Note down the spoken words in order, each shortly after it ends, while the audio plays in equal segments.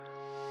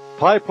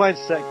Pipeline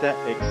sector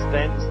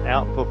extends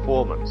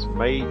outperformance,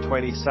 May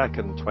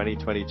 22nd,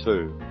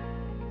 2022.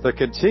 The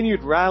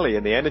continued rally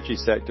in the energy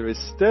sector is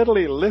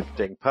steadily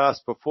lifting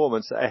past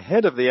performance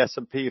ahead of the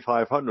S&P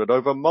 500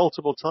 over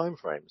multiple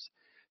timeframes.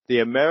 The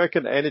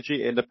American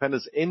Energy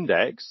Independence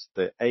Index,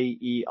 the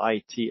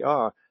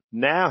AEITR,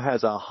 now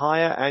has a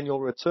higher annual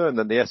return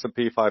than the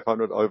S&P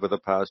 500 over the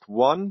past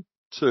 1,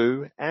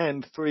 2,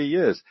 and 3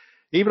 years.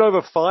 Even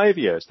over 5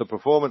 years, the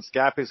performance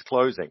gap is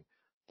closing.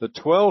 The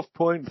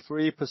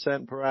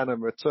 12.3% per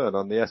annum return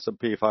on the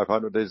S&P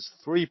 500 is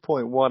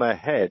 3.1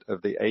 ahead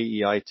of the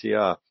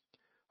AEITR.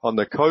 On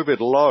the COVID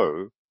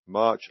low,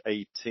 March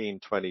 18,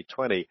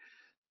 2020,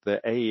 the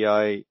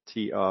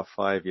AEITR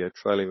 5-year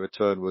trailing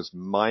return was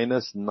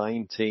minus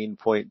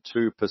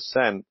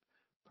 19.2%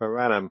 per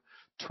annum,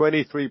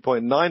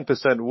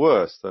 23.9%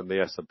 worse than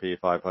the S&P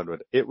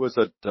 500. It was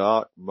a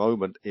dark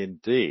moment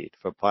indeed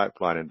for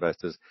pipeline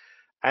investors,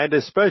 and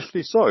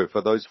especially so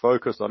for those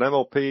focused on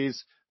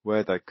MLPs,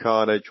 where the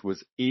carnage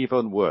was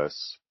even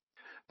worse.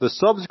 The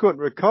subsequent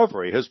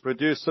recovery has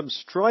produced some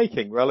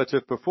striking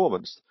relative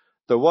performance.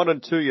 The 1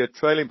 and 2 year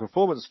trailing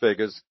performance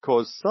figures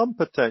caused some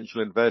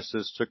potential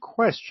investors to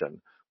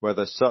question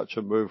whether such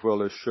a move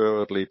will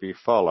assuredly be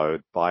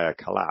followed by a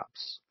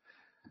collapse.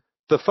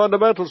 The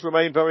fundamentals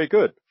remain very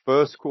good.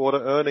 First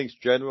quarter earnings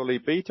generally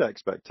beat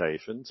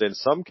expectations, in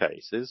some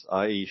cases,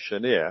 i.e.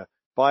 Cheniere,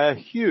 by a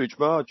huge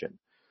margin.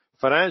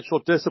 Financial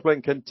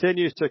discipline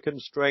continues to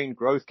constrain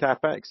growth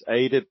capex,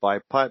 aided by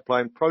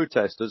pipeline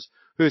protesters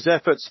whose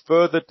efforts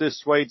further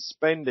dissuade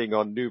spending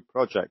on new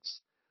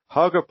projects.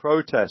 Hug a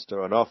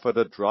protester and offer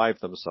to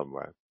drive them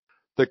somewhere.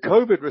 The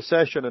COVID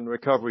recession and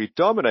recovery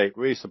dominate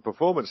recent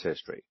performance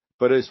history,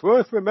 but it's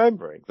worth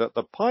remembering that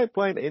the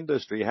pipeline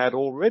industry had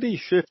already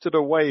shifted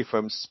away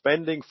from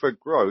spending for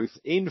growth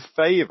in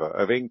favor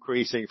of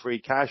increasing free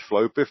cash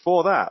flow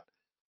before that.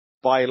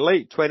 By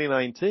late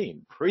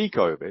 2019,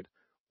 pre-COVID,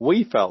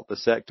 we felt the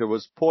sector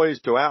was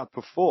poised to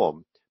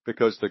outperform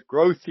because the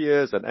growth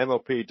years and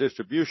MLP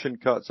distribution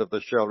cuts of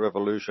the shale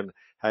revolution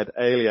had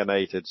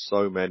alienated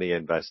so many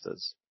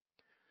investors.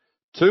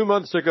 2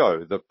 months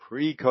ago, the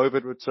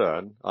pre-COVID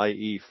return,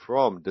 i.e.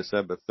 from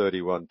December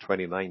 31,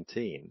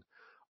 2019,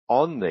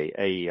 on the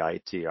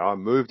AEITR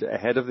moved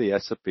ahead of the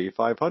S&P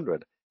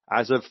 500.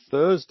 As of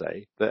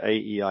Thursday, the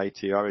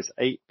AEITR is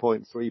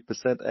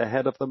 8.3%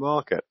 ahead of the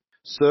market.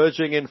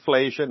 Surging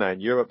inflation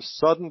and Europe's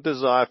sudden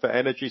desire for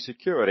energy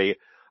security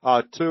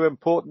are two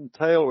important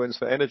tailwinds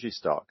for energy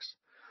stocks.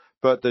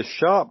 But the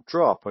sharp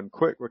drop and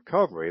quick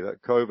recovery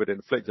that COVID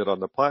inflicted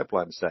on the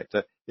pipeline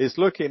sector is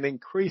looking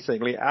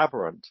increasingly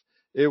aberrant.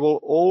 It will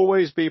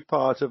always be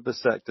part of the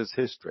sector's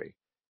history.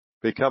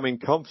 Becoming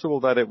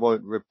comfortable that it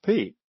won't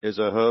repeat is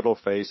a hurdle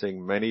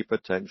facing many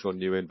potential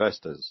new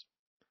investors.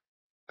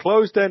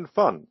 Closed-end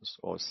funds,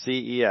 or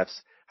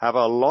CEFs, have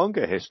a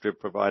longer history of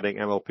providing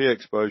MLP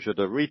exposure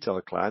to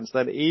retail clients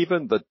than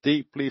even the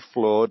deeply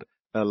flawed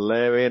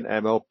Alerian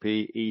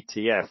MLP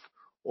ETF,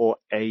 or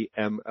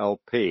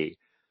AMLP.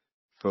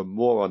 For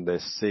more on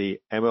this, see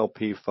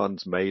MLP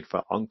Funds Made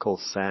for Uncle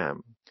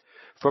Sam.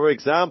 For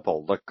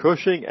example, the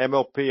Cushing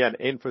MLP and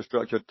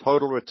Infrastructure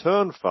Total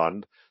Return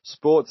Fund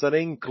sports an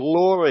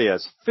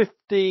inglorious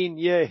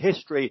 15-year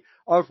history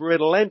of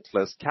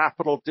relentless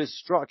capital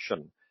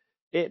destruction.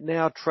 It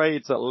now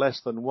trades at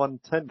less than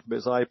 1/10 of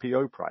its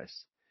IPO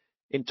price.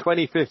 In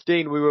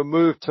 2015, we were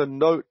moved to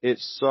note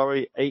its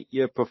sorry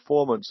 8-year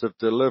performance of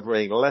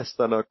delivering less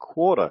than a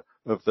quarter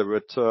of the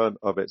return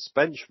of its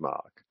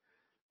benchmark.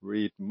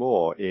 Read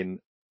more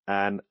in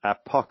An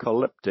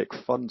Apocalyptic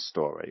Fund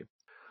Story.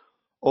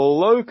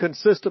 Although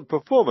consistent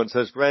performance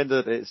has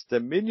rendered its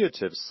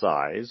diminutive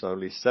size,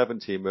 only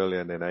 70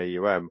 million in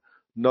AUM,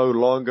 no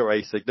longer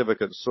a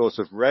significant source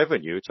of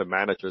revenue to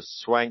managers'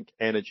 swank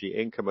energy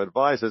income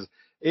advisors,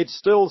 it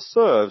still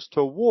serves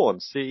to warn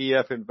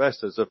CEF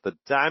investors of the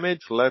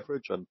damage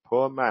leverage and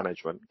poor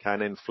management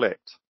can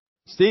inflict.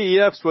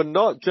 CEFs were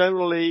not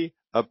generally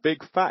a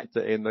big factor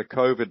in the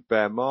COVID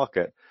bear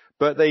market,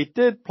 but they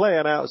did play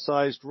an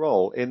outsized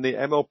role in the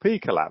MLP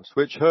collapse,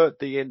 which hurt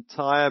the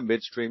entire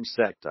midstream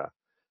sector.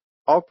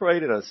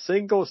 Operating a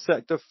single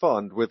sector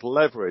fund with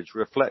leverage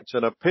reflects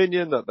an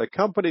opinion that the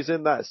companies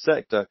in that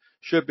sector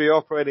should be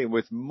operating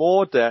with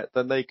more debt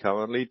than they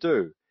currently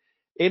do.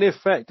 In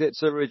effect,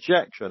 it's a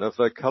rejection of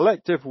the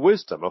collective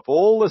wisdom of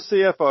all the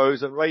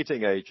CFOs and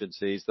rating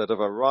agencies that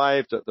have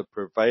arrived at the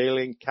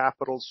prevailing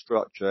capital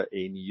structure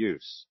in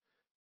use.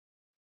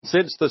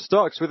 Since the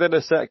stocks within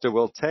a sector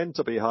will tend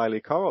to be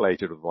highly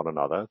correlated with one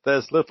another,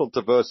 there's little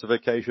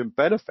diversification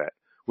benefit,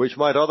 which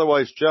might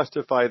otherwise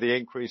justify the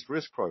increased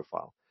risk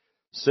profile.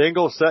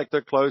 Single sector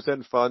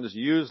closed-end funds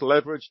use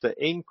leverage to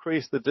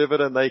increase the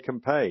dividend they can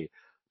pay,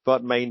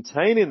 but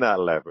maintaining that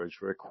leverage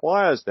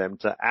requires them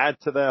to add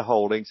to their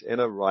holdings in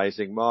a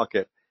rising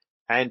market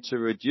and to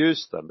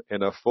reduce them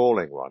in a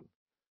falling one.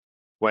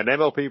 When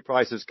MLP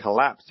prices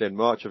collapsed in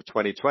March of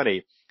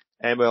 2020,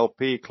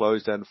 MLP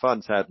closed-end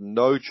funds had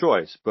no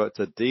choice but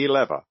to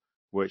delever,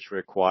 which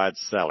required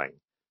selling.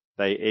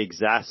 They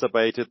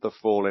exacerbated the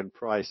fall in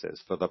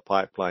prices for the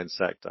pipeline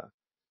sector.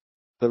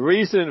 The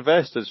reason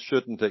investors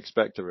shouldn't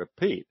expect a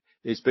repeat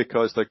is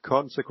because the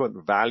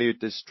consequent value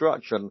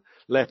destruction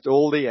left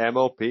all the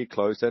MLP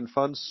closed-end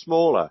funds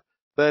smaller.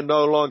 They're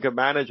no longer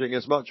managing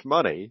as much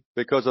money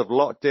because of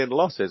locked-in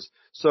losses,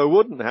 so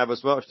wouldn't have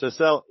as much to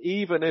sell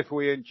even if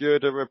we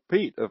endured a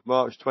repeat of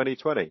March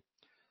 2020.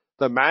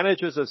 The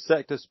managers of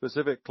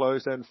sector-specific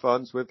closed-end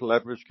funds with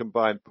leverage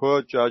combine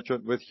poor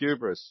judgment with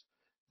hubris.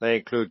 They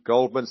include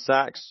Goldman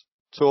Sachs,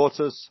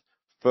 Tortoise,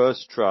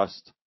 First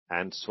Trust,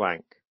 and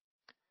Swank.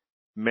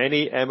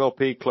 Many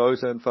MLP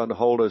closed-end fund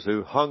holders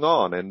who hung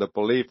on in the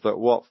belief that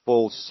what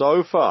falls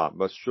so far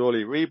must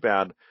surely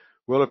rebound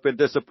will have been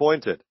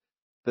disappointed.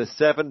 The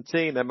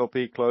 17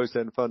 MLP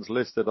closed-end funds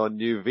listed on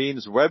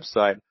Nuveen's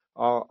website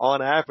are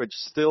on average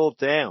still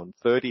down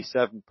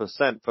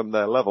 37% from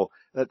their level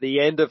at the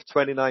end of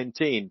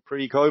 2019,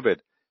 pre-COVID.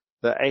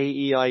 The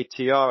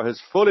AEITR has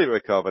fully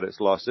recovered its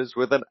losses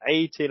with an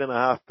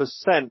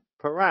 18.5%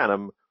 per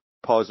annum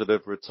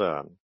positive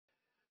return.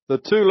 The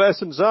two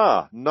lessons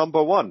are,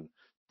 number one,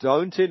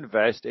 don't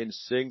invest in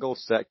single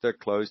sector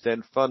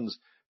closed-end funds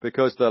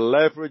because the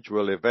leverage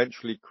will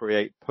eventually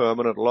create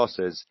permanent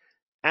losses.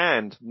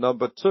 And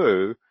number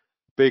two,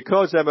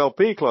 because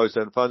MLP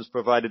closed-end funds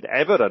provided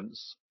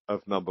evidence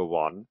of number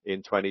one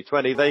in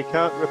 2020, they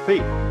can't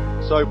repeat.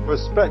 So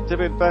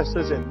prospective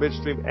investors in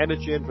midstream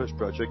energy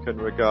infrastructure can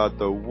regard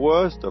the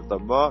worst of the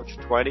March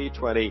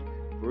 2020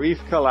 brief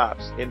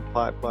collapse in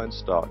pipeline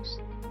stocks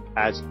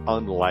as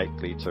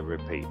unlikely to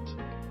repeat.